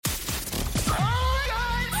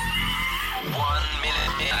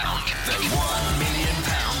The £1 million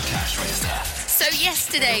cash register. So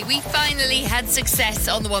yesterday, we finally had success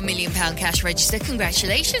on the £1 million cash register.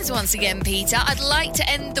 Congratulations once again, Peter. I'd like to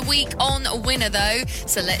end the week on a winner, though.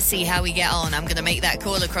 So let's see how we get on. I'm going to make that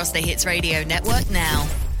call across the Hits Radio network now.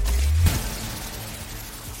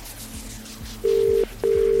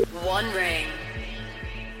 One ring.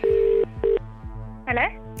 Hello?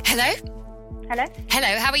 Hello? Hello?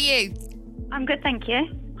 Hello, how are you? I'm good, thank you.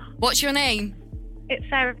 What's your name? It's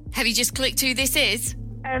Sarah. Have you just clicked who this is?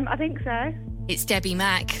 I think so. It's Debbie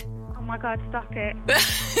Mack. Oh my God, stop it.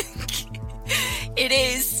 It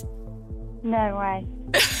is. No way.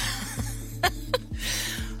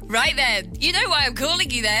 Right then. You know why I'm calling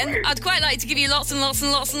you then. I'd quite like to give you lots and lots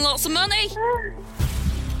and lots and lots of money.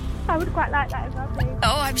 I would quite like that as well, please.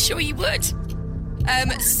 Oh, I'm sure you would.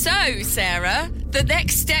 So, Sarah, the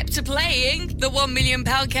next step to playing the £1 million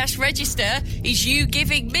cash register is you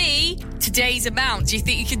giving me today's amount. Do you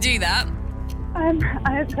think you can do that? I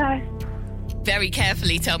hope so. Very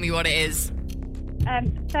carefully tell me what it is.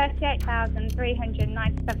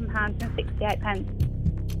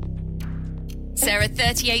 £38,397.68. Sarah,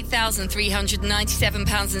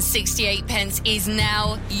 £38,397.68 is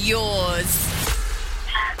now yours.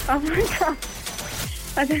 Oh my God.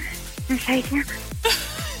 I'm shaking.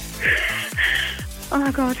 Oh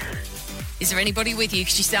my God. Is there anybody with you?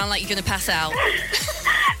 Because you sound like you're going to pass out.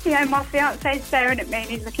 Yeah, my fiance's staring at me and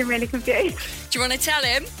he's looking really confused. Do you want to tell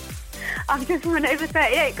him? I've just won over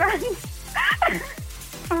 38 grand.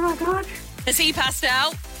 Oh my God. Has he passed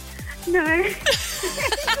out? No.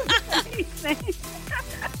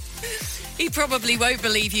 He probably won't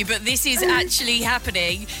believe you, but this is actually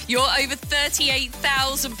happening. You're over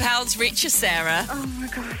 £38,000 richer, Sarah. Oh my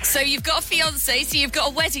God. So you've got a fiancé, so you've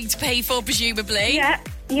got a wedding to pay for, presumably.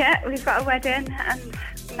 Yeah, we've got a wedding and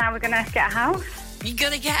now we're going to get a house. You're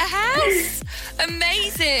going to get a house.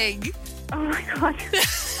 Amazing. Oh my God.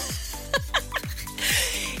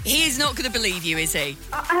 He is not going to believe you, is he?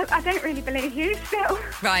 I don't really believe you still.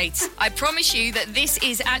 Right. I promise you that this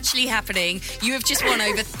is actually happening. You have just won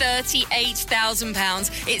over £38,000.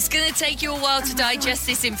 It's going to take you a while to digest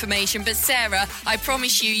this information, but Sarah, I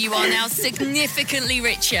promise you, you are now significantly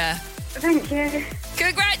richer. Thank you.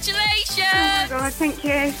 Congratulations! Oh my God, thank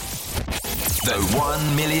you. The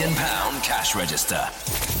 £1 million cash register.